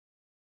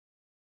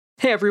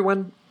Hey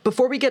everyone.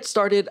 Before we get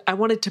started, I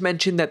wanted to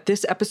mention that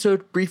this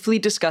episode briefly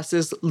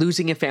discusses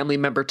losing a family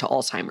member to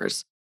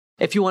Alzheimer's.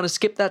 If you want to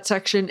skip that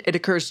section, it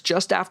occurs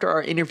just after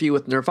our interview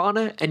with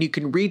Nirvana, and you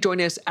can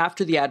rejoin us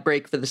after the ad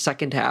break for the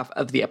second half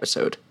of the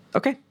episode.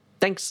 Okay,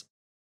 thanks.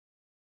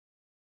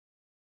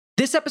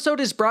 This episode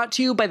is brought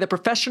to you by the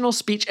Professional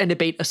Speech and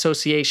Debate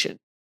Association.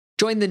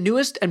 Join the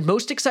newest and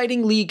most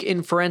exciting league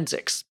in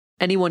forensics.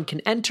 Anyone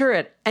can enter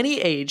at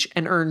any age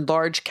and earn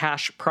large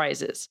cash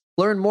prizes.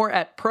 Learn more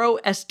at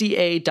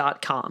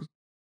prosda.com.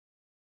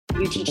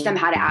 You teach them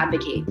how to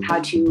advocate,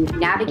 how to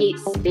navigate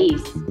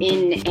space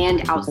in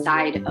and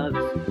outside of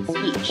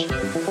speech.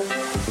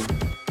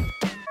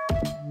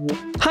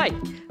 Hi,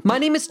 my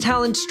name is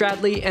Talon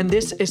Stradley, and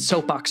this is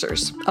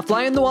Soapboxers, a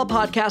fly-on-the-wall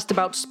podcast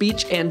about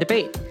speech and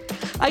debate.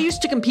 I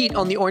used to compete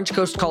on the Orange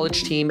Coast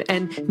College team,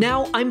 and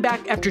now I'm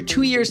back after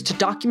 2 years to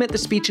document the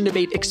speech and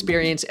debate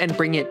experience and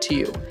bring it to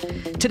you.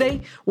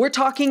 Today, we're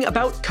talking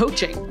about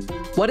coaching,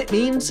 what it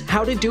means,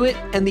 how to do it,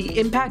 and the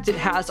impact it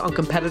has on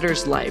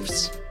competitors'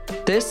 lives.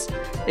 This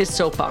is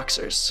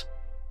Soapboxers.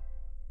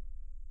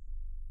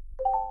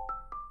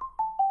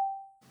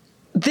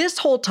 This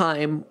whole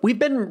time, we've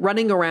been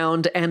running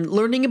around and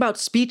learning about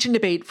speech and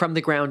debate from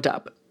the ground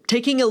up,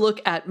 taking a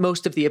look at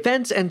most of the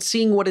events and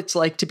seeing what it's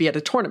like to be at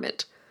a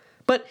tournament.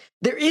 But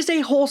there is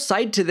a whole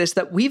side to this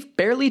that we've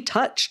barely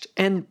touched,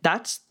 and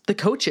that's the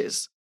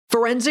coaches.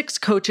 Forensics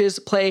coaches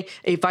play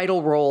a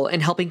vital role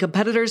in helping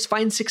competitors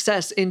find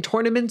success in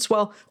tournaments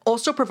while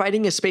also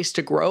providing a space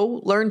to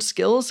grow, learn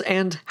skills,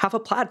 and have a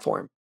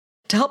platform.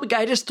 To help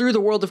guide us through the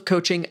world of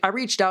coaching, I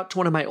reached out to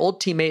one of my old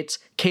teammates,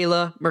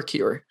 Kayla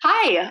Mercure.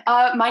 Hi,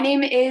 my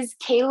name is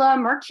Kayla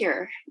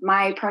Mercure.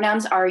 My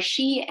pronouns are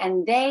she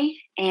and they,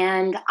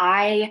 and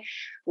I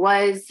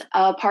was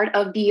a part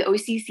of the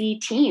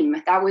OCC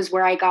team. That was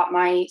where I got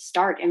my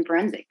start in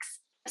forensics.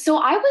 So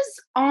I was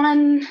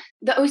on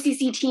the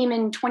OCC team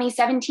in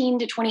 2017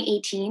 to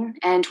 2018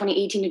 and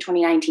 2018 to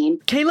 2019.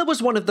 Kayla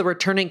was one of the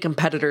returning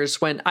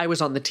competitors when I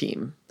was on the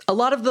team. A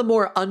lot of the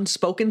more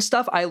unspoken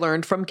stuff I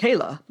learned from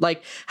Kayla,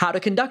 like how to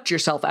conduct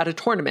yourself at a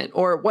tournament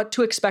or what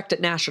to expect at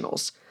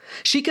nationals.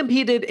 She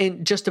competed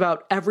in just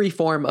about every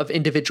form of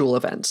individual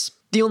events.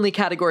 The only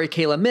category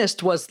Kayla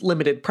missed was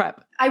limited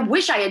prep. I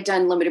wish I had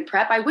done limited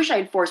prep. I wish I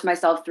had forced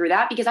myself through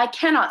that because I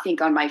cannot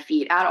think on my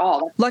feet at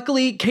all.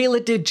 Luckily,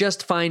 Kayla did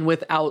just fine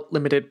without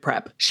limited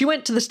prep. She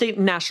went to the state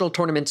and national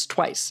tournaments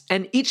twice,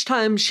 and each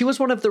time she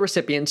was one of the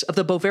recipients of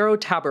the Bovero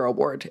Tabor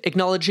Award,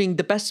 acknowledging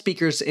the best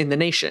speakers in the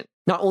nation.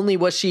 Not only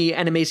was she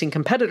an amazing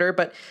competitor,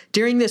 but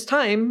during this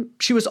time,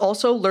 she was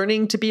also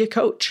learning to be a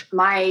coach.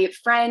 My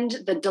friend,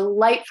 the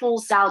delightful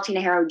Sal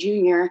Tinajero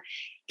Jr.,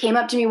 came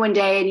up to me one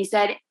day and he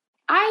said,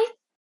 I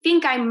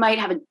think I might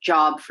have a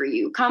job for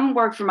you. Come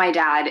work for my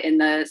dad in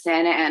the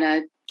Santa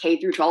Ana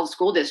K-12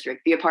 school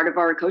district, be a part of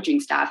our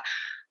coaching staff.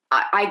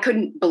 I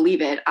couldn't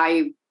believe it.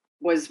 I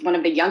was one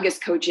of the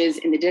youngest coaches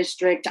in the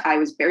district. I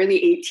was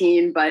barely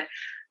 18, but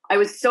I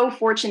was so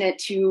fortunate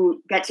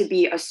to get to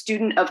be a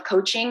student of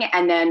coaching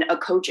and then a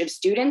coach of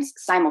students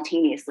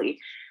simultaneously,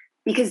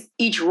 because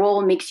each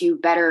role makes you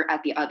better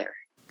at the other.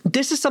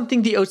 This is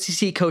something the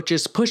OCC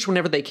coaches push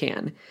whenever they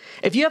can.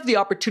 If you have the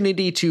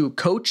opportunity to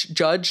coach,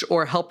 judge,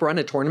 or help run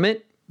a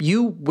tournament,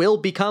 you will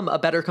become a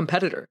better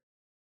competitor.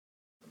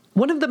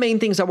 One of the main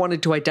things I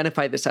wanted to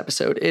identify this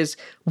episode is,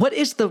 what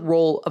is the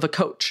role of a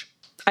coach?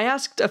 I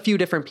asked a few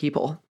different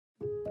people.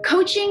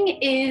 Coaching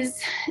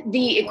is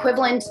the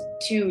equivalent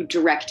to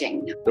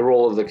directing. The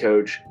role of the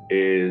coach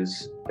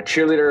is a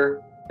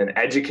cheerleader, an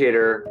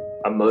educator,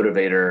 a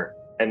motivator.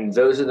 And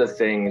those are the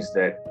things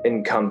that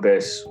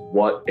encompass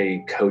what a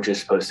coach is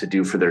supposed to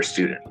do for their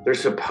student. They're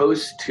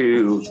supposed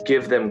to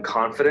give them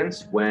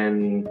confidence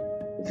when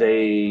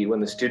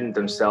the student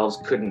themselves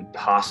couldn't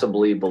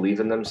possibly believe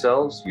in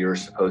themselves. You're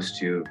supposed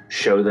to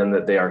show them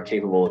that they are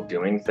capable of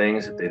doing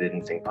things that they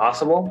didn't think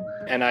possible.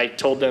 And I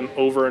told them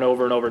over and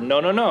over and over,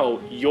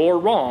 no, you're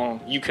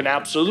wrong. You can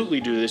absolutely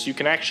do this. You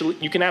can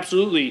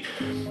absolutely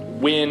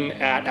win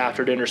at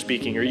after dinner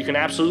speaking, or you can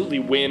absolutely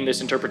win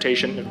this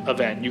interpretation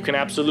event. You can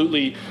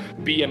absolutely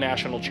be a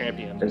national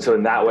champion. And so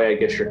in that way, I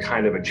guess you're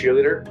kind of a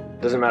cheerleader.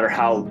 Doesn't matter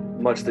how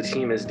much the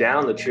team is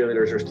down, the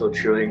cheerleaders are still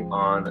cheering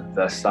on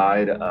the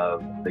side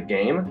of the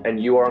game,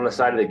 and you are on the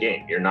side of the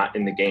game. You're not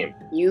in the game.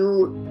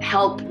 You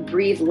help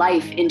breathe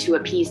life into a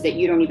piece that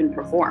you don't even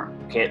perform.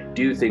 You can't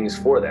do things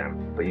for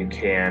them, but you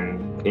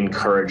can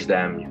encourage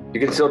them. You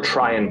can still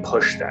try and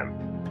push them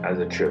as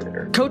a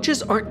cheerleader.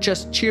 Coaches aren't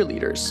just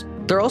cheerleaders.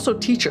 They're also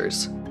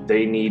teachers.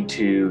 They need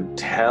to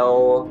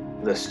tell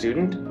the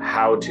student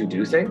how to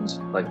do things.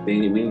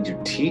 We need to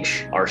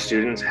teach our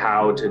students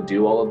how to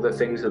do all of the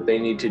things that they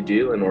need to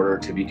do in order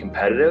to be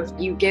competitive.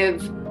 You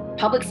give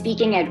public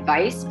speaking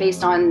advice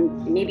based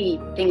on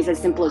maybe things as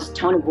simple as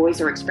tone of voice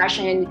or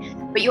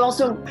expression, but you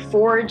also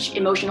forge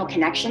emotional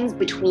connections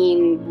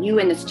between you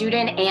and the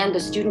student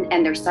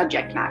and their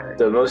subject matter.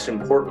 The most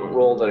important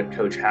role that a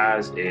coach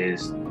has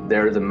is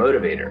they're the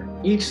motivator.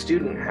 Each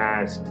student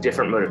has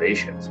different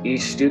motivations.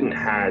 Each student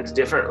has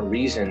different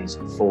reasons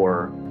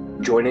for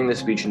joining the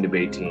speech and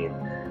debate team,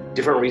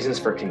 different reasons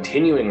for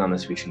continuing on the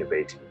speech and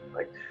debate team.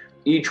 Like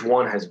each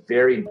one has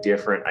very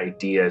different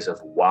ideas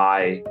of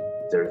why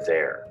they're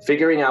there.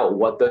 Figuring out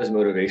what those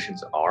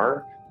motivations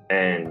are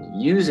and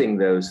using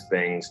those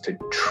things to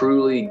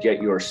truly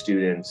get your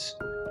students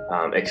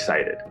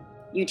excited.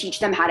 You teach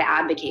them how to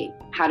advocate,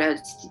 how to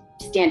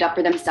stand up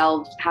for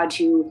themselves, how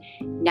to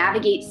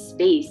navigate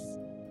space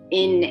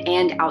in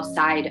and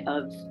outside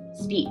of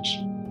speech.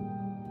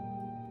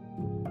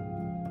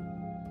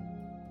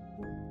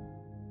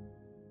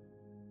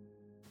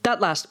 That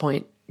last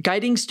point,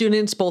 guiding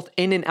students both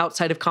in and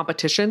outside of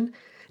competition,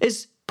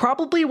 is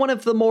probably one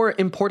of the more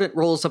important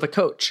roles of a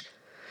coach.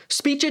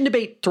 Speech and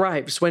debate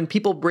thrives when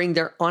people bring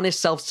their honest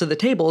selves to the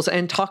tables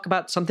and talk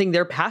about something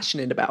they're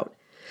passionate about.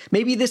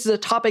 Maybe this is a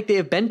topic they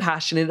have been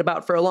passionate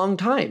about for a long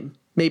time.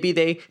 Maybe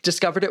they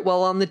discovered it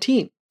while on the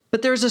team.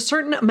 But there's a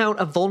certain amount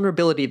of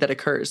vulnerability that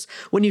occurs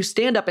when you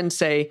stand up and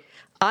say,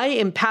 I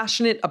am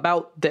passionate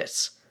about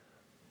this.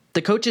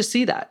 The coaches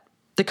see that.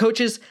 The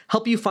coaches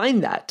help you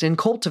find that and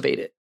cultivate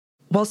it.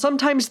 While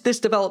sometimes this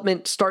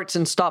development starts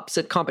and stops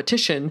at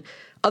competition,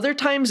 other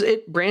times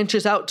it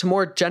branches out to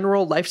more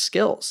general life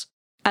skills.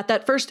 At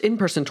that first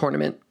in-person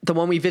tournament, the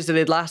one we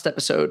visited last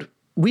episode,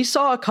 we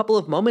saw a couple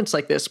of moments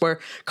like this where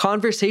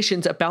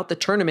conversations about the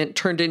tournament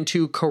turned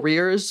into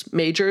careers,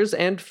 majors,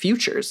 and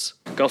futures.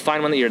 Go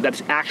find one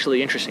that's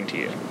actually interesting to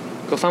you.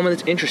 Go find one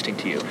that's interesting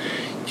to you.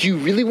 Do you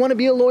really want to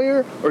be a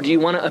lawyer, or do you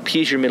want to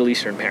appease your Middle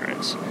Eastern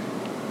parents?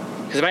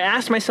 Because if I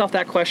asked myself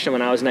that question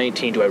when I was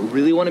 19, do I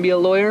really want to be a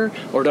lawyer,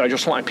 or do I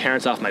just want my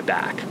parents off my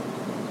back?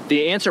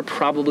 The answer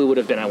probably would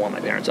have been I want my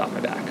parents off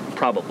my back.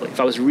 Probably, if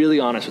I was really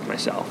honest with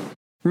myself.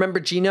 Remember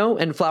Gino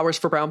and Flowers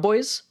for Brown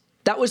Boys?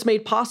 That was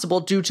made possible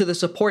due to the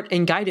support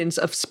and guidance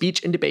of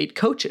speech and debate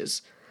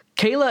coaches.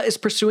 Kayla is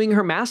pursuing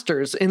her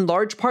master's in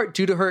large part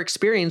due to her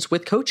experience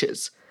with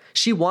coaches.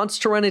 She wants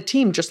to run a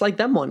team just like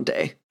them one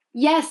day.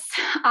 Yes,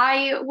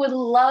 I would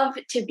love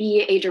to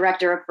be a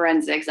director of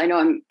forensics. I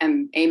know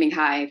I'm aiming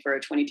high for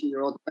a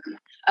 22-year-old.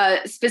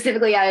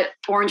 Specifically at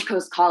Orange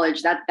Coast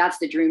College, that's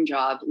the dream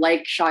job.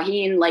 Like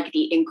Shaheen, like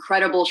the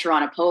incredible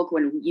Sharana Polk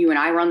when you and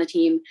I were on the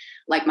team,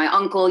 like my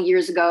uncle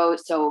years ago.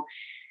 So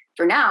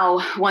for now,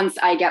 once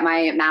I get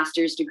my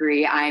master's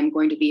degree, I'm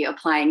going to be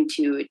applying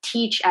to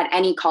teach at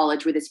any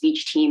college with a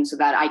speech team so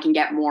that I can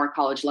get more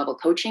college level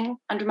coaching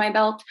under my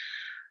belt.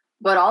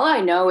 But all I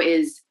know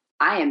is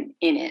I am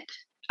in it.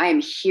 I am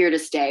here to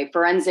stay.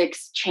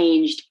 Forensics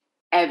changed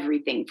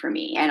everything for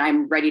me, and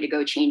I'm ready to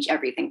go change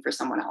everything for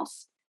someone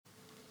else.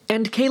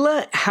 And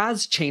Kayla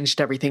has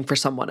changed everything for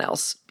someone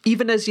else,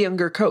 even as a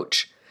younger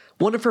coach.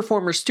 One of her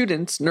former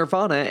students,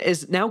 Nirvana,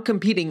 is now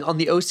competing on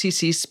the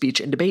OCC speech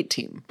and debate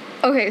team.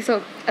 Okay,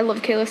 so I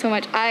love Kayla so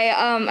much.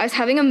 I was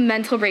having a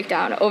mental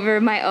breakdown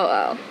over my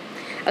OO.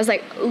 I was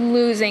like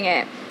losing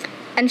it.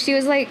 And she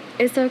was like,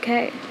 it's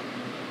okay.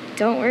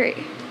 Don't worry.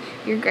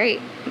 You're great.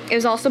 It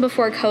was also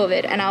before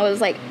COVID, and I was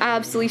like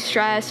absolutely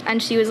stressed,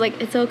 and she was like,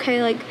 it's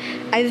okay, like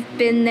I've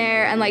been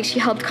there, and like she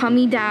helped calm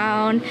me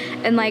down,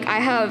 and like I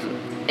have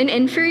an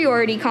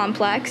inferiority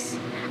complex,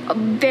 a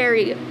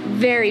very,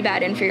 very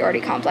bad inferiority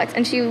complex,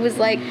 and she was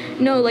like,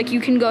 no, like you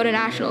can go to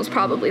nationals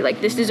probably,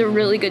 like this is a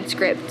really good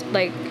script,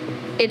 like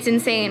it's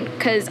insane,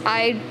 because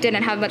I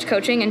didn't have much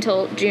coaching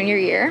until junior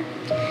year,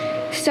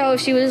 so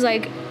she was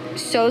like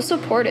so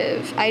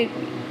supportive.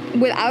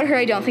 Without her,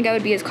 I don't think I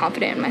would be as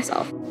confident in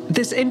myself.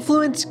 This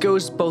influence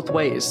goes both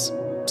ways.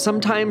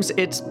 Sometimes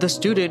it's the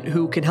student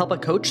who can help a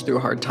coach through a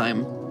hard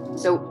time.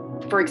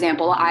 So, for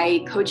example,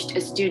 I coached a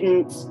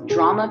student's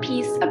drama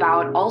piece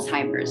about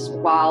Alzheimer's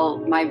while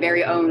my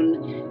very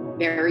own,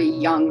 very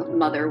young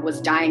mother was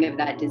dying of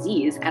that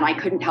disease. And I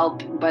couldn't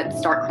help but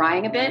start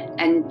crying a bit.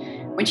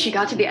 And when she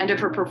got to the end of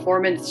her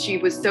performance, she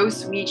was so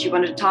sweet. She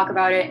wanted to talk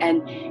about it.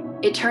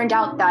 And it turned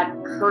out that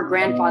her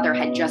grandfather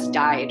had just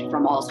died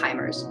from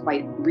Alzheimer's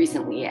quite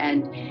recently.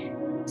 And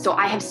so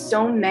I have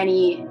so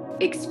many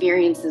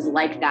experiences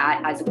like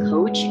that as a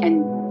coach,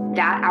 and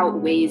that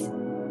outweighs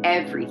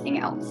everything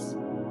else.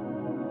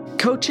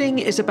 Coaching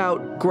is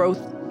about growth,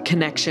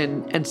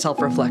 connection, and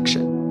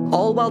self-reflection,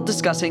 all while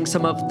discussing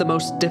some of the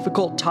most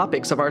difficult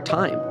topics of our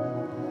time.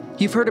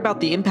 You've heard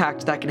about the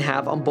impact that can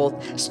have on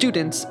both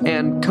students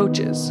and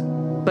coaches.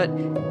 But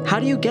how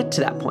do you get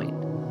to that point?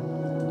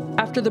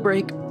 After the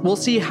break, we'll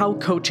see how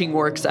coaching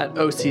works at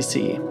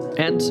OCC,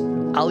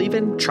 and I'll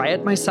even try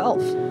it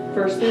myself.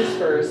 First things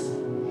first,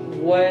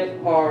 what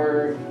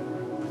are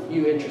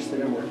you interested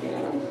in working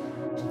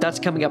on? That's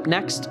coming up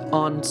next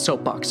on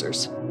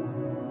Soapboxers.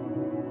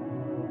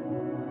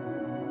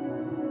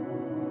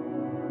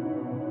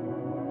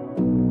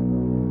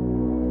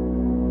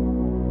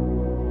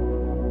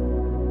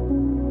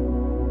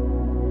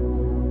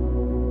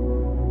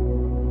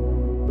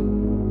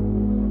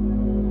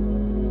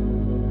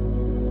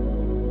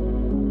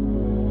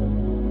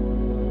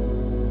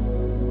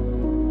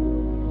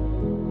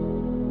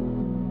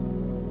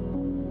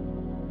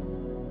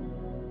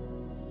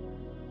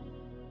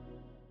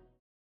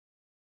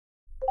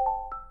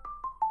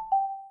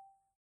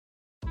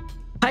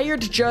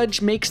 Hired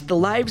Judge makes the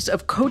lives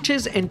of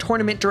coaches and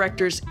tournament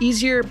directors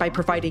easier by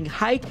providing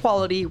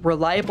high-quality,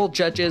 reliable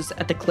judges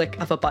at the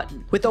click of a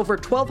button. With over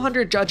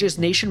 1,200 judges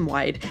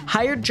nationwide,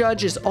 Hired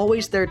Judge is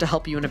always there to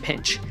help you in a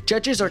pinch.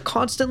 Judges are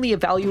constantly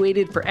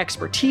evaluated for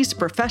expertise,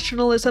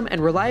 professionalism,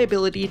 and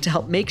reliability to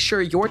help make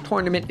sure your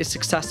tournament is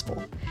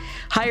successful.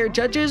 Hire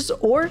judges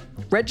or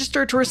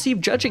register to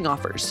receive judging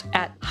offers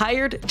at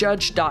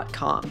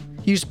hiredjudge.com.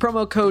 Use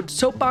promo code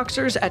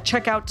SOAPBOXERS at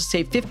checkout to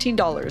save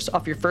 $15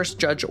 off your first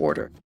judge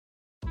order.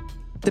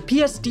 The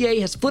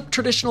PSDA has flipped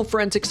traditional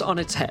forensics on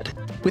its head.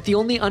 With the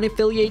only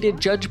unaffiliated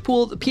judge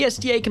pool, the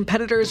PSDA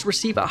competitors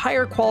receive a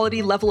higher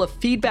quality level of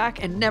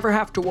feedback and never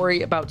have to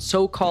worry about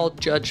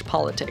so-called judge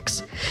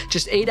politics.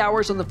 Just 8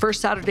 hours on the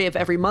first Saturday of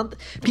every month,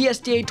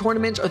 PSDA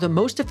tournaments are the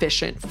most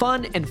efficient,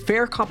 fun, and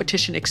fair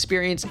competition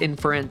experience in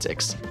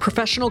forensics.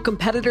 Professional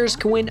competitors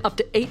can win up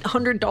to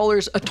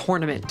 $800 a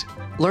tournament.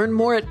 Learn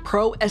more at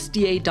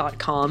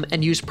prosda.com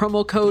and use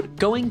promo code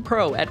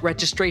GOINGPRO at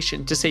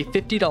registration to save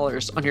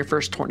 $50 on your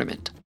first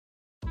tournament.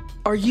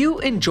 Are you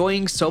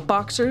enjoying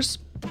Soapboxers?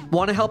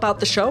 Want to help out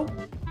the show?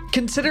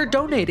 Consider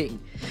donating.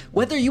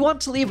 Whether you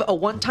want to leave a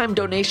one-time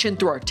donation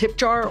through our tip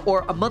jar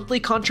or a monthly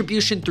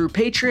contribution through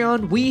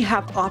Patreon, we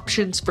have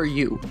options for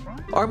you.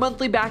 Our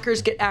monthly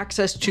backers get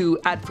access to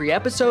ad-free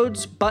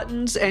episodes,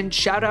 buttons, and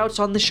shout-outs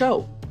on the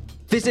show.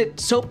 Visit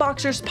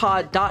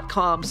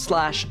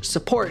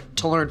soapboxerspod.com/support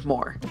to learn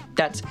more.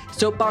 That's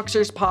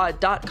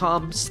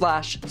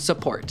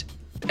soapboxerspod.com/support.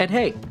 And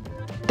hey,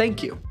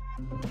 thank you.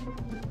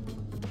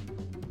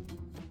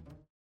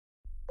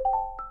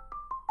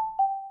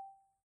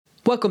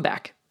 Welcome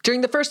back.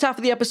 During the first half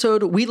of the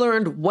episode, we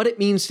learned what it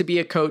means to be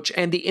a coach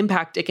and the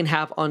impact it can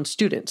have on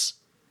students.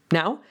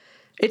 Now,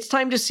 it's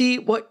time to see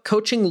what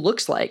coaching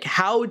looks like.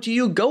 How do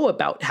you go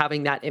about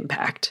having that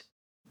impact?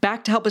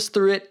 Back to help us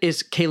through it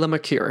is Kayla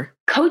McCure.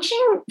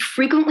 Coaching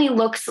frequently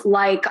looks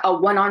like a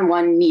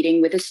one-on-one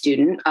meeting with a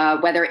student,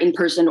 whether in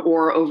person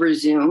or over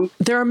Zoom.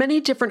 There are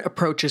many different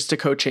approaches to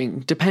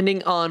coaching,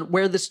 depending on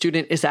where the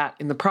student is at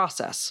in the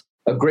process.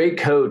 A great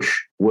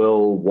coach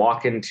will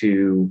walk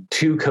into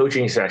 2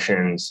 coaching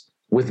sessions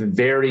with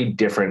very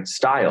different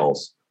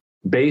styles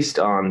based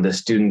on the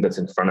student that's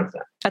in front of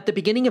them. At the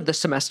beginning of the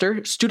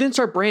semester, students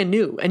are brand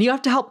new, and you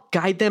have to help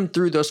guide them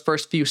through those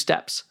first few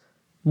steps.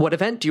 What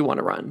event do you want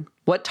to run?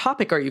 What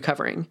topic are you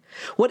covering?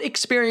 What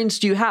experience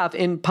do you have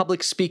in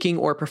public speaking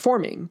or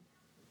performing?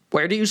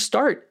 Where do you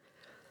start?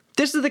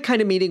 This is the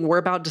kind of meeting we're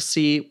about to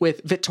see with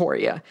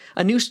Victoria,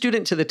 a new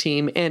student to the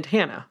team, and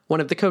Hannah,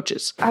 one of the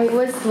coaches. I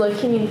was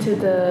looking into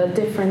the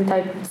different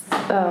types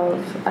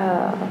of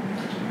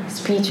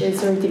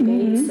speeches or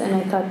debates, and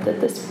I thought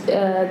that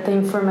the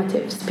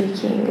informative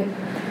speaking,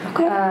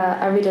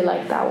 I really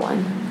like that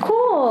one.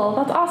 Cool,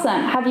 that's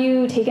awesome. Have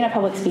you taken a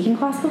public speaking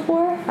class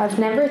before? I've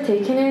never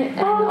taken it, and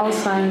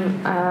also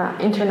I'm an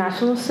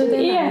international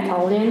student, I'm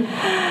Italian,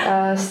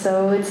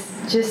 so it's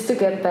just to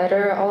get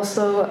better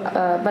also,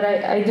 but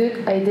I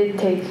did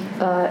take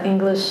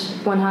English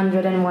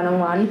 100 and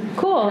 101.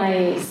 Cool. And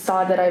I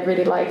saw that I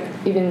really liked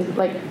even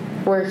like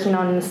working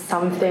on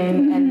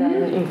something and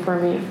then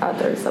informing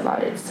others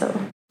about it, so...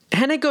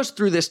 Hannah goes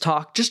through this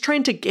talk just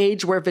trying to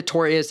gauge where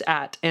Victoria's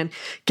at and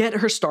get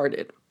her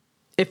started.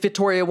 If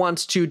Victoria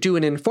wants to do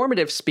an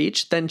informative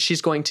speech, then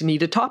she's going to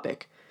need a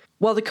topic.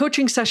 While the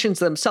coaching sessions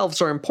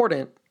themselves are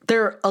important,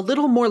 they're a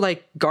little more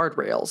like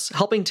guardrails,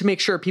 helping to make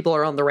sure people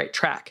are on the right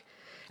track.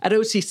 At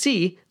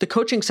OCC, the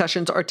coaching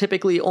sessions are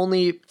typically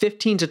only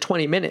 15 to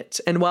 20 minutes,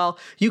 and while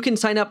you can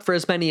sign up for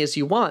as many as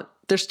you want,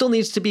 there still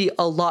needs to be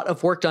a lot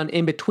of work done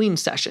in between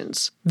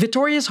sessions.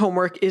 Victoria's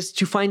homework is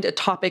to find a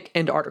topic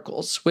and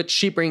articles, which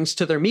she brings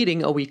to their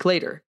meeting a week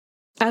later.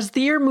 As the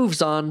year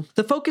moves on,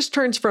 the focus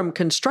turns from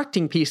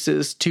constructing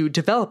pieces to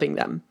developing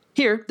them.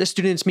 Here, the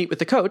students meet with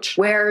the coach,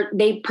 where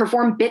they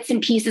perform bits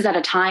and pieces at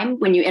a time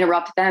when you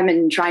interrupt them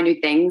and try new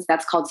things.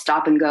 That's called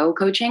stop and go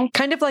coaching.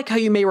 Kind of like how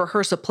you may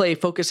rehearse a play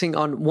focusing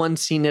on one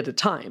scene at a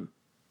time.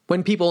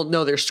 When people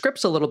know their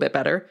scripts a little bit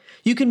better,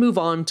 you can move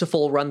on to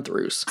full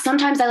run-throughs.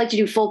 Sometimes I like to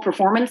do full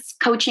performance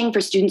coaching for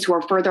students who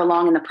are further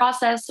along in the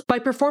process. By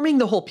performing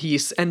the whole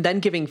piece and then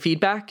giving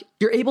feedback,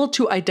 you're able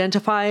to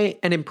identify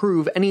and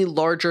improve any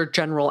larger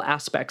general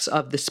aspects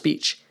of the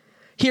speech.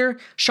 Here,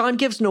 Sean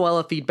gives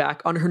Noella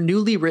feedback on her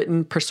newly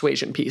written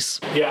persuasion piece.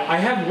 Yeah, I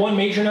have one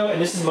major note,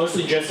 and this is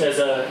mostly just as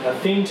a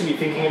thing to be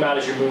thinking about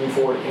as you're moving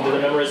forward into the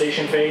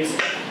memorization phase,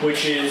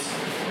 which is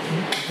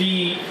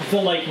the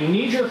like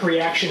knee-jerk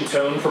reaction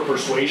tone for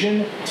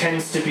persuasion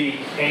tends to be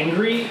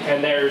angry,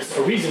 and there's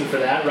a reason for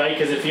that, right?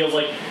 Because it feels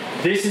like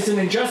this is an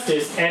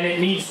injustice and it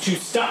needs to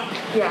stop.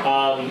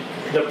 Yeah.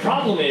 The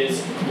problem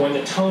is when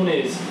the tone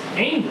is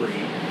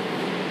angry,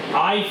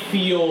 I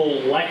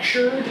feel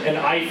lectured and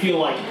I feel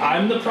like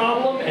I'm the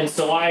problem, and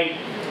so I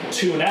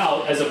tune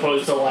out as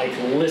opposed to like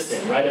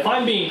listen, right? If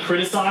I'm being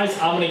criticized,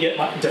 I'm going to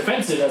get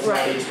defensive as an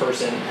audience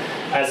person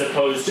as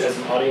opposed to as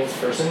an audience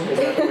person. Is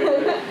that the way to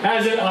do it?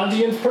 As an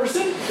audience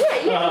person?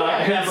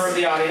 Yeah. Member of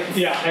the audience.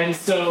 Yeah, and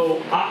so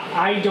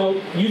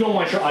you don't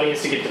want your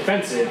audience to get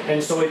defensive,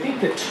 and so I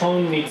think the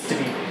tone needs to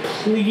be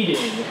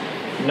pleading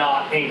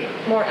not anger.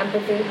 More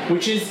empathy.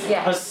 Which is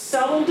a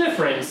subtle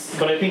difference,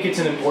 but I think it's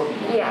an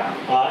important one.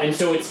 Yeah. And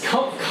so it's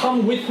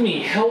come with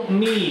me, help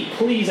me,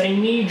 please, I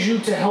need you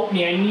to help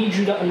me, I need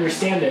you to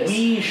understand this.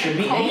 We should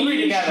be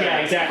angry together. Yeah,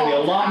 exactly. A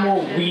lot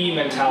more we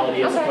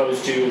mentality as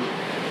opposed to,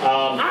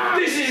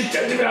 this is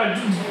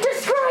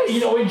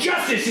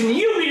injustice and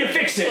you need to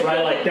fix it,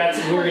 right? Like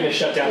we're going to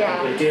shut down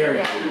completely.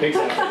 Yeah.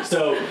 Exactly.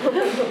 So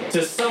it's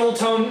a subtle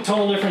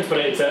tonal difference, but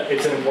it's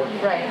an important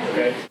one. Right.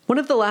 Okay. One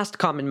of the last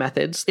common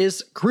methods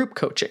is group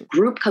coaching.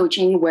 Group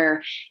coaching,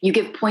 where you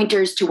give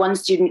pointers to one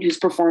student who's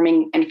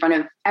performing in front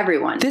of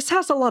everyone. This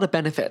has a lot of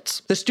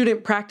benefits. The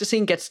student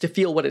practicing gets to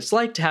feel what it's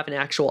like to have an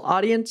actual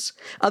audience.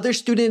 Other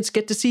students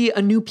get to see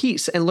a new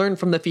piece and learn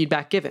from the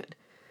feedback given.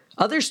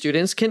 Other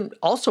students can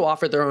also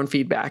offer their own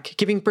feedback,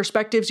 giving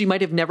perspectives you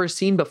might have never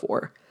seen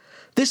before.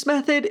 This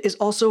method is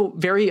also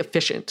very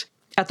efficient.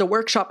 At the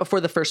workshop before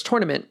the first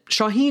tournament,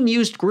 Shaheen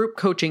used group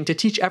coaching to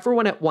teach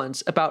everyone at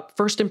once about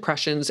first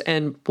impressions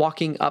and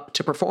walking up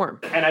to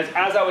perform. And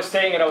as I was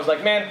saying it, I was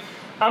like, man,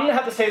 I'm going to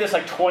have to say this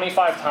like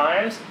 25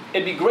 times.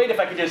 It'd be great if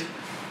I could just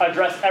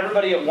address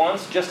everybody at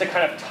once just to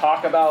kind of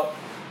talk about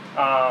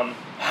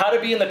how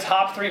to be in the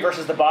top 3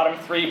 versus the bottom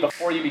 3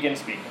 before you begin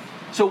speaking.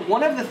 So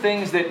one of the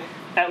things that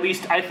at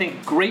least I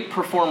think great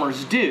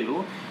performers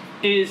do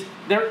is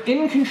they're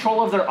in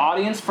control of their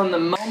audience from the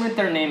moment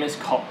their name is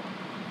called,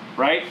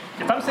 right?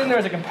 If I'm sitting there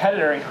as a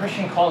competitor and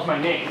Christian calls my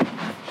name,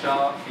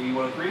 Shaw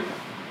 8103.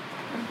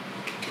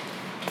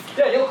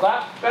 Yeah, you'll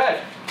clap. Go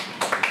ahead.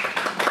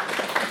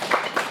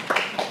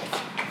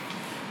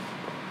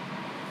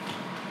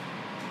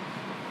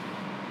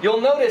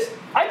 You'll notice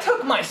I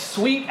took my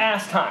sweet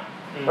ass time,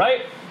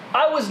 right?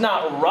 I was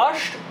not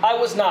rushed. I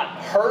was not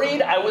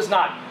hurried. I was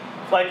not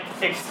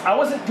I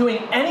wasn't doing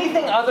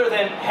anything other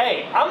than,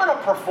 hey, I'm going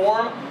to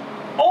perform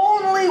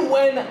only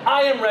when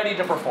I am ready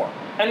to perform,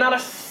 and not a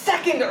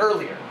second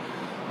earlier.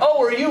 Oh,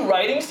 were you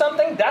writing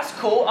something? That's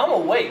cool. I'm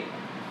going to wait.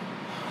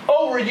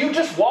 Oh, were you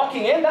just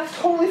walking in? That's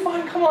totally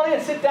fine. Come on in,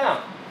 sit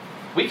down.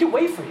 We can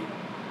wait for you.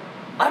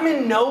 I'm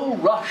in no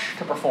rush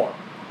to perform.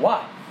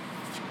 Why?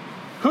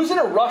 Who's in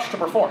a rush to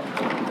perform?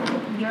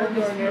 You're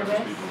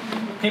nervous.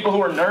 People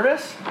who are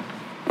nervous?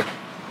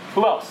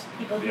 Who else?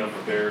 People be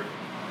unprepared.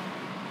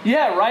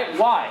 Yeah, right?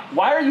 Why?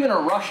 Why are you in a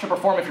rush to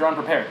perform if you're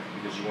unprepared?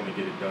 Because you want to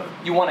get it done.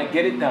 You want to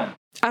get it done.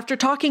 After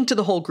talking to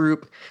the whole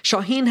group,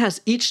 Shaheen has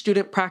each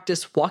student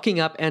practice walking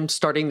up and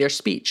starting their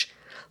speech.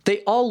 They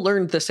all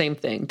learned the same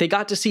thing. They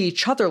got to see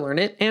each other learn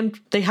it, and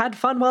they had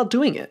fun while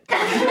doing it.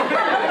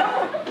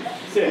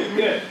 Sit.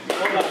 Good.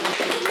 Well done.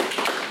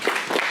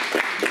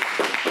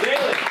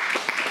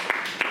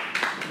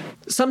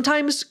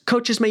 Sometimes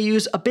coaches may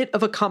use a bit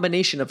of a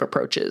combination of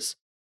approaches.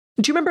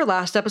 Do you remember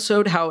last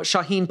episode how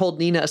Shaheen pulled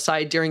Nina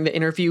aside during the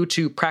interview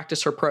to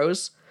practice her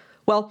prose?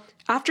 Well,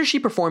 after she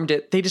performed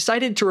it, they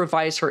decided to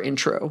revise her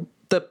intro,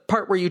 the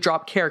part where you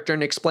drop character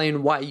and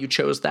explain why you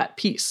chose that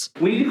piece.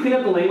 We need to clean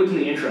up the language in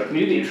the intro. Can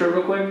you do the intro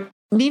real quick?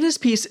 Nina's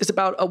piece is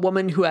about a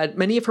woman who had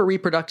many of her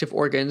reproductive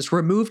organs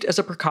removed as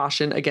a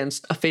precaution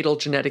against a fatal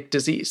genetic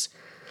disease.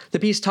 The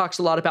piece talks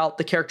a lot about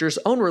the character's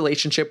own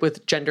relationship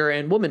with gender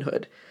and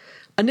womanhood.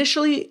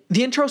 Initially,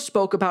 the intro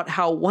spoke about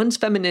how one's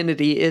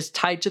femininity is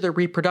tied to their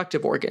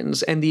reproductive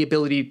organs and the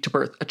ability to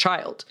birth a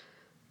child.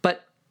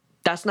 But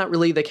that's not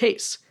really the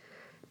case.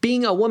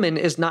 Being a woman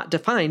is not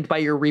defined by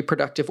your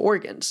reproductive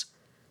organs.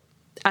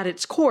 At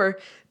its core,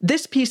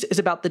 this piece is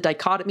about the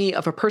dichotomy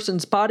of a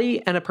person's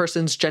body and a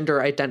person's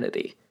gender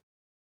identity.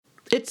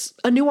 It's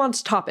a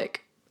nuanced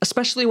topic,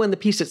 especially when the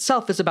piece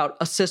itself is about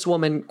a cis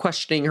woman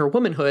questioning her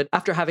womanhood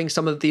after having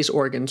some of these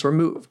organs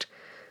removed.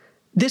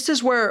 This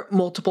is where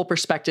multiple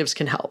perspectives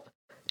can help.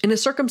 In a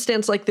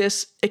circumstance like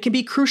this, it can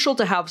be crucial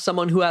to have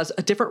someone who has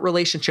a different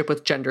relationship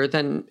with gender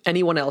than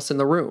anyone else in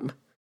the room.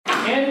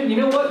 And you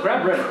know what?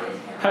 Grab Britta.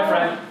 Hi,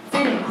 friend.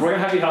 We're going to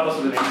have you help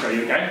us with an intro.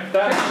 You okay?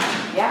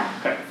 Yeah.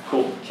 Okay,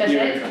 cool. Just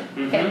it?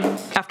 Okay.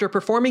 After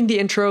performing the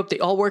intro, they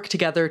all work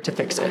together to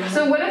fix it.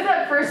 So what if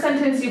that first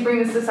sentence you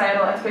bring the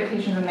societal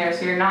expectations in there?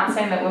 So you're not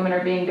saying that women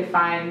are being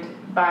defined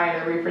by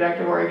their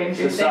reproductive organs.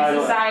 You're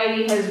saying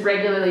society has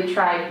regularly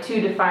tried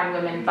to define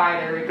women by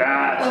their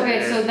reproductive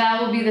organs. Okay, so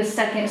that will be the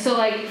second. So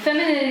like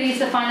femininity is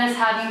defined as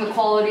having the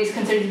qualities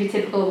considered to be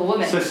typical of a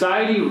woman.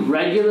 Society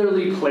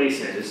regularly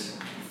places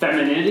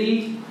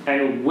femininity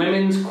and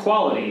women's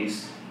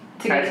qualities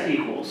together as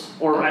equals,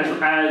 or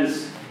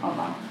as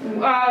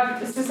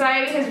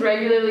society has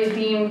regularly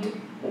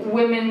deemed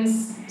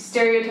women's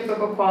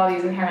stereotypical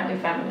qualities inherently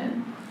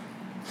feminine.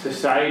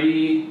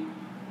 Society.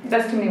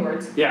 That's too many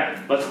words.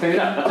 Yeah, let's clean it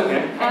up. That's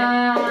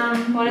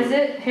okay. What is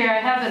it? Here, I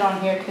have it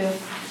on here too.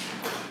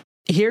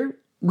 Here,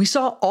 we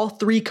saw all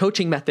three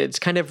coaching methods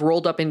kind of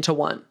rolled up into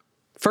one.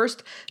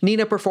 First,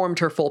 Nina performed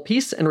her full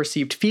piece and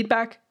received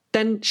feedback.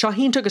 Then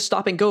Shaheen took a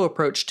stop-and-go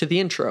approach to the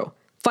intro.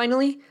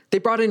 Finally, they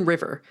brought in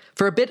River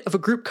for a bit of a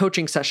group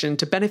coaching session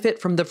to benefit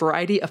from the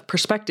variety of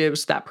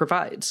perspectives that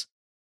provides.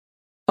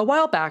 A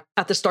while back,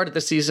 at the start of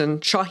the season,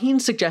 Shaheen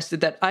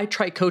suggested that I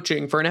try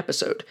coaching for an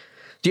episode.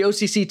 The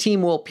OCC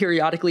team will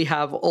periodically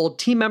have old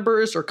team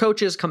members or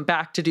coaches come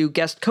back to do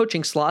guest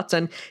coaching slots,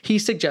 and he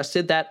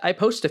suggested that I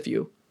post a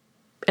few.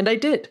 And I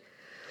did.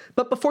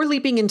 But before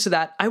leaping into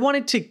that, I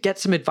wanted to get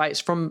some advice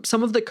from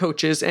some of the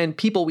coaches and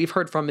people we've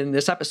heard from in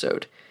this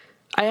episode.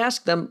 I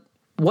asked them,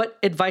 what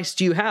advice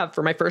do you have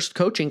for my first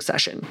coaching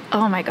session?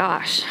 Oh my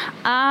gosh.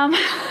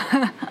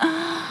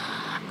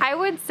 I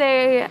would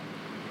say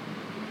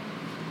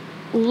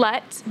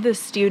let the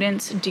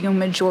students do a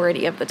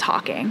majority of the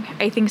talking.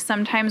 I think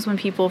sometimes when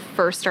people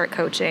first start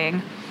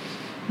coaching,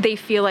 they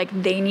feel like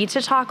they need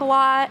to talk a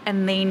lot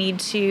and they need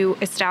to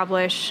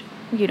establish,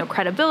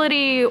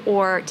 credibility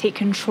or take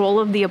control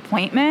of the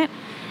appointment.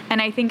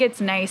 And I think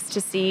it's nice to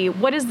see,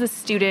 what is the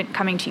student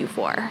coming to you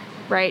for,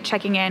 right?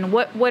 Checking in,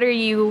 what are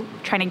you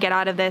trying to get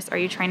out of this? Are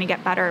you trying to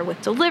get better with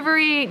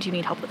delivery? Do you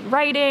need help with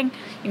writing?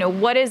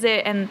 What is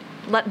it? And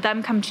let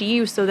them come to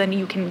you so then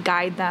you can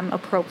guide them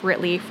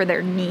appropriately for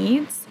their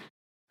needs.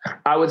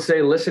 I would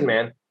say, listen,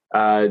 man,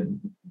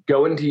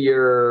 go into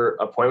your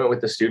appointment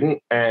with the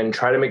student and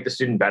try to make the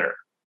student better.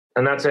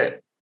 And that's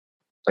it.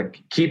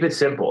 Like, keep it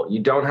simple. You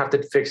don't have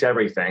to fix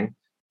everything.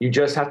 You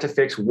just have to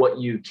fix what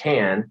you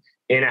can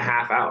in a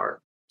half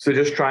hour. So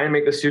just try and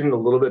make the student a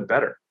little bit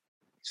better.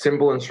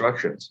 Simple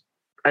instructions.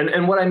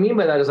 And what I mean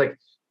by that is, like,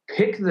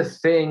 pick the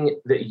thing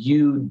that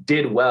you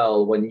did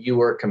well when you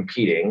were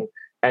competing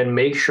and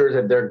make sure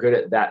that they're good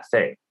at that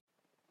thing.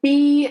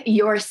 Be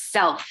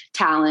yourself,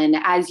 Talon.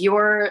 As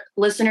your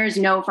listeners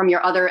know from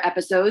your other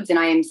episodes, and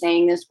I am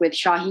saying this with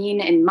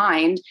Shaheen in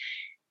mind,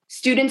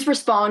 students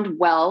respond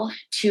well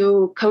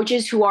to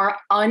coaches who are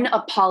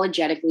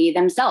unapologetically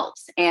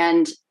themselves.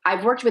 And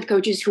I've worked with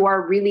coaches who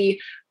are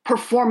really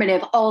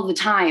performative all the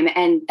time,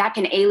 and that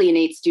can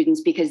alienate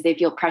students because they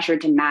feel pressured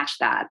to match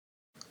that.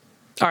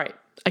 All right,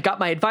 I got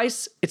my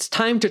advice. It's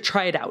time to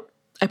try it out.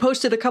 I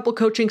posted a couple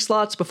coaching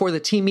slots before the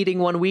team meeting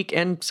one week,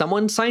 and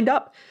someone signed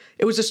up.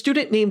 It was a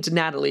student named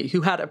Natalie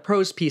who had a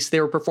prose piece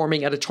they were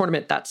performing at a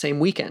tournament that same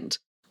weekend.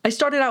 I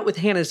started out with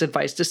Hannah's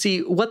advice to see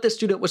what the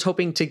student was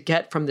hoping to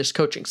get from this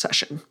coaching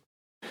session.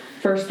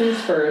 First things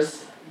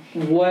first,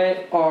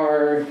 what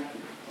are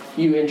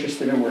you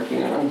interested in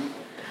working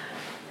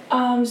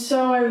on?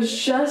 So I was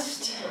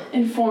just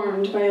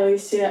informed by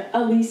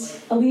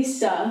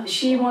Elisa.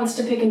 She wants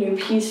to pick a new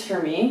piece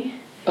for me.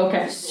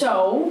 Okay.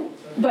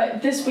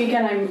 But this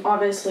weekend I'm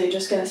obviously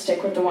just going to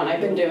stick with the one I've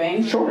been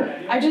doing. Sure.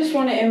 I just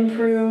want to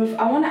improve.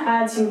 I want to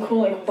add some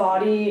cool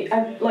body.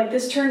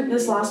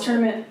 This last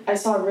tournament I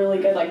saw really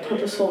good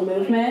purposeful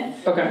movement.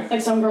 Okay.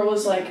 Some girl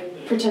was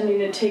pretending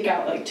to take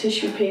out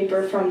tissue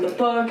paper from the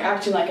book,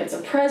 acting like it's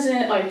a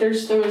present.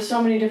 There was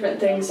so many different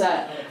things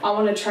that I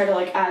want to try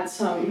to add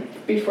some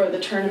before the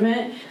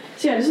tournament.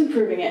 So yeah, just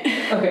improving it.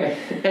 Okay.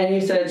 And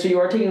you said, so you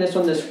are taking this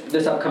one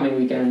this upcoming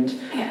weekend.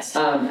 Yes.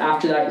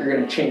 After that, you're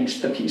going to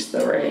change the piece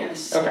though, right?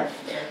 Yes. Okay.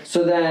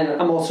 So then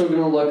I'm also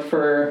going to look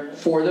for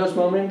those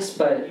moments,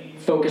 but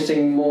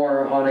focusing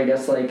more on, I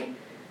guess,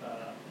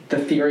 the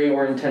theory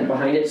or intent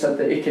behind it so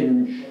that you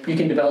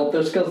can develop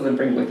those skills and then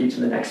bring with you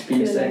to the next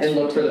piece and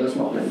look for those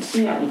moments.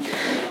 Yeah.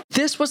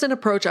 This was an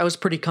approach I was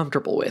pretty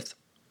comfortable with.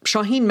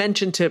 Shaheen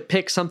mentioned to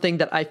pick something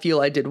that I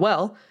feel I did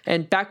well,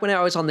 and back when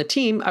I was on the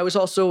team, I was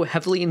also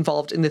heavily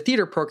involved in the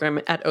theater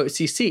program at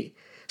OCC,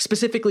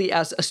 specifically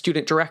as a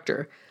student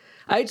director.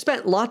 I had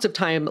spent lots of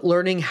time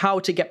learning how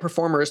to get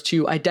performers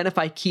to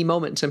identify key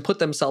moments and put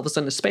themselves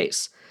in a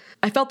space.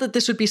 I felt that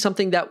this would be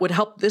something that would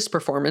help this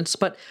performance,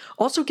 but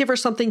also give her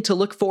something to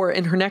look for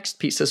in her next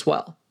piece as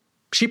well.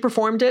 She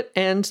performed it,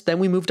 and then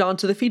we moved on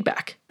to the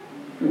feedback.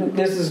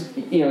 This is,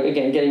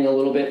 again, getting a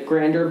little bit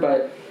grander,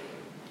 but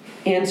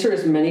answer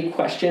as many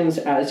questions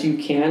as you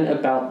can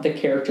about the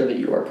character that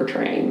you are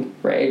portraying,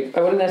 right?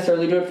 I wouldn't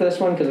necessarily do it for this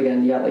one because,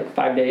 again, you got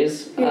 5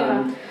 days.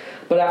 Yeah.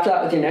 But after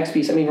that, with your next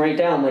piece, write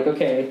down,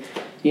 okay,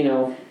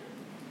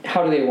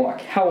 how do they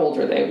walk? How old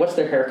are they? What's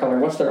their hair color?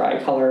 What's their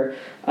eye color?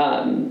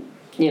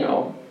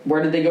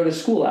 Where did they go to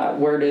school at?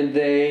 Where did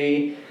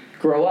they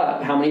grow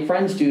up? How many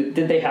friends did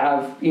they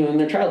have, in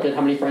their childhood?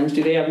 How many friends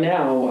do they have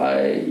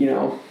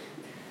now?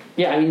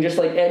 Just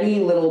any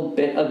little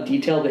bit of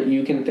detail that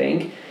you can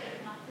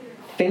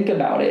think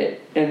about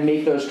it and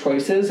make those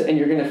choices, and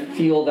you're going to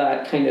feel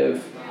that kind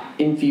of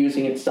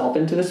infusing itself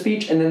into the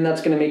speech, and then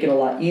that's going to make it a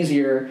lot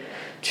easier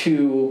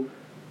to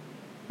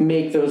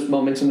make those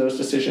moments and those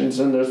decisions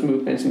and those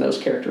movements and those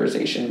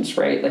characterizations,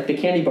 right? The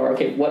candy bar.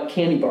 Okay, what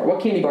candy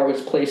bar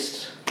was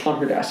placed on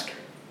her desk?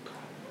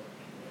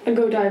 A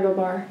Godiva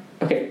bar.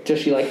 Okay, does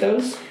she like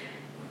those?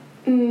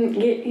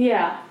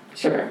 Yeah.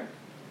 Sure. Okay.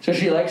 So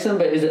she likes them,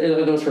 but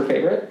are those her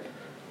favorite?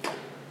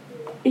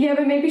 Yeah,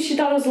 but maybe she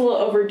thought it was a little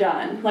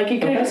overdone. You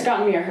could have just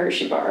gotten me a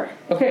Hershey bar.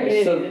 Okay,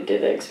 maybe so they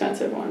did the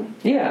expensive one.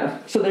 Yeah,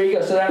 so there you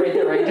go. So that right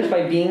there, right? Just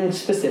by being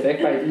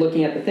specific, by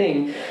looking at the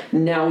thing,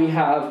 now we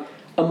have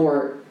a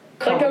more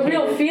a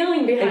real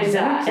feeling behind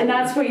that, and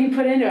that's what you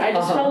put into it. I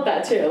just felt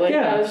that too.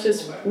 That was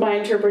just my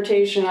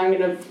interpretation. I'm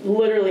going to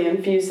literally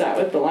infuse that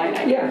with the line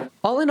item. Yeah.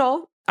 All in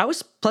all, I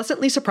was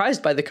pleasantly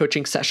surprised by the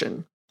coaching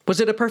session. Was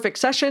it a perfect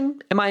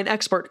session? Am I an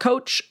expert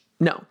coach?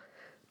 No.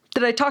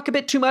 Did I talk a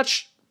bit too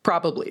much?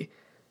 Probably.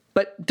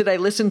 But did I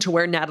listen to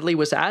where Natalie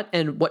was at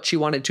and what she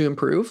wanted to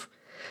improve?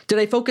 Did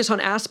I focus on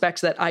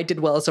aspects that I did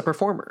well as a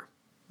performer?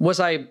 Was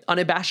I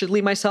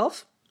unabashedly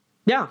myself?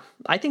 Yeah,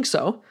 I think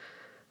so.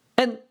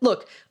 And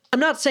look, I'm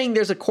not saying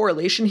there's a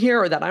correlation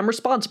here or that I'm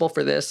responsible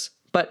for this,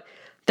 but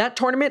that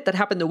tournament that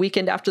happened the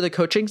weekend after the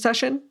coaching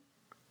session,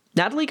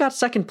 Natalie got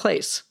second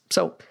place.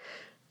 So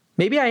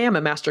maybe I am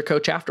a master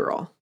coach after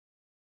all.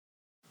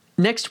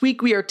 Next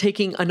week, we are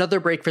taking another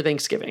break for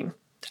Thanksgiving.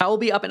 I will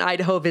be up in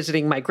Idaho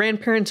visiting my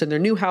grandparents in their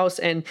new house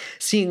and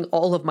seeing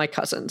all of my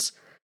cousins.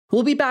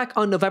 We'll be back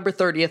on November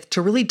 30th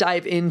to really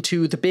dive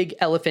into the big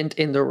elephant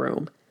in the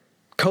room,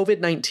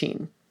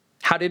 COVID-19.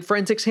 How did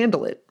forensics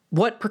handle it?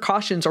 What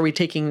precautions are we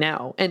taking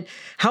now? And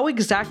how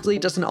exactly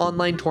does an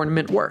online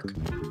tournament work?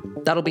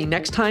 That'll be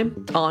next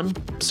time on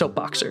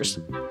Soapboxers.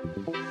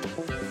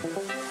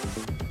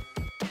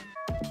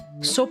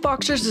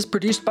 Soapboxers is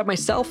produced by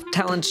myself,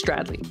 Talon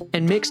Stradley,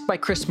 and mixed by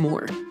Chris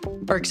Moore.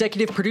 Our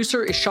executive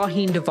producer is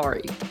Shaheen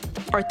Davari.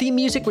 Our theme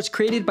music was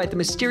created by the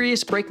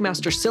mysterious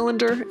Breakmaster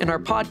Cylinder, and our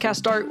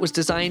podcast art was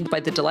designed by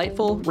the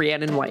delightful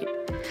Rhiannon White.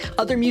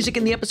 Other music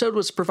in the episode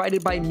was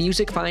provided by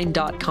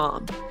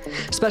musicfind.com.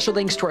 Special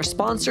thanks to our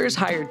sponsors,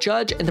 Hired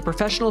Judge, and the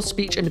Professional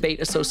Speech and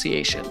Debate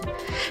Association.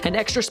 And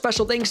extra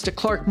special thanks to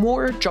Clark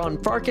Moore, John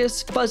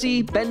Farkas,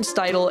 Fuzzy, Ben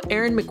Steidel,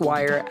 Aaron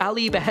McGuire,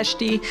 Ali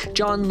Beheshti,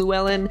 John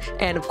Llewellyn,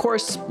 and of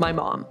course, my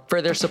mom,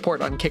 for their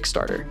support on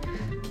Kickstarter.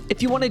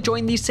 If you want to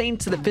join these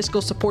saints in the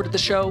fiscal support of the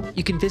show,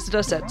 you can visit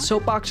us at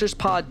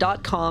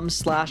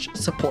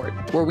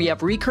soapboxerspod.com/support, where we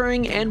have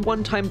recurring and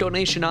one-time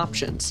donation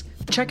options.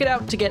 Check it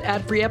out to get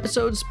ad-free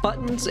episodes,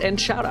 buttons, and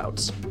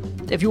shoutouts.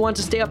 If you want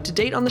to stay up to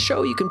date on the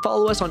show, you can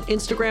follow us on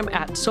Instagram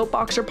at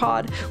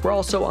soapboxerpod. We're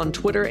also on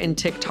Twitter and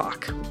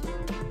TikTok.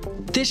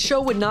 This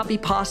show would not be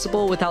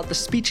possible without the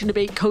speech and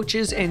debate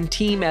coaches and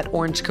team at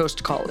Orange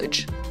Coast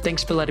College.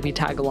 Thanks for letting me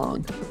tag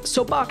along.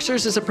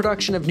 Soapboxers is a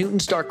production of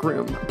Newton's Dark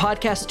Room, a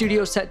podcast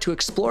studio set to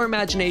explore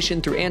imagination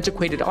through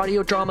antiquated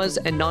audio dramas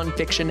and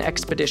nonfiction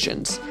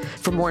expeditions.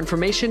 For more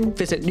information,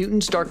 visit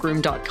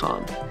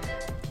newtonsdarkroom.com.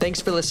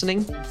 Thanks for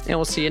listening, and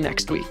we'll see you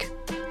next week.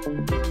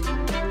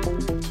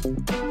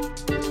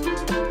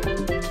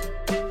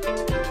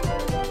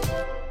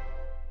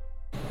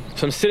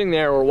 So I'm sitting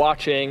there, we're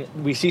watching,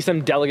 we see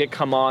some delegate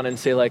come on and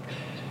say like,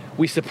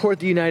 we support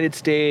the United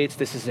States,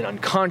 this is an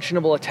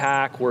unconscionable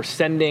attack, we're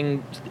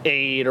sending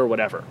aid or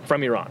whatever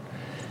from Iran.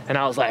 And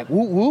I was like,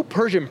 woo woo,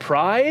 Persian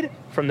pride,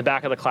 from the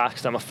back of the class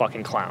because I'm a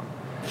fucking clown.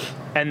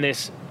 And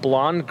this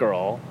blonde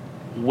girl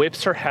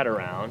whips her head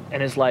around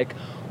and is like,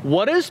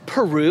 what does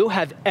Peru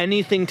have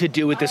anything to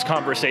do with this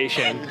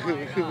conversation?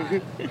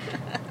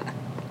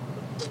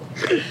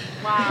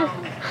 Wow.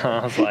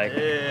 I was like,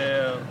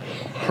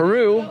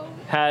 Peru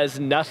has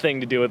nothing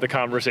to do with the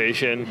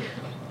conversation.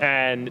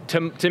 And to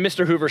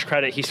Mr. Hoover's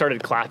credit, he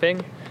started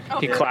clapping.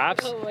 He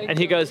claps, and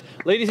he goes,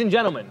 ladies and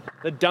gentlemen,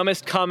 the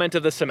dumbest comment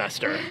of the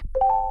semester.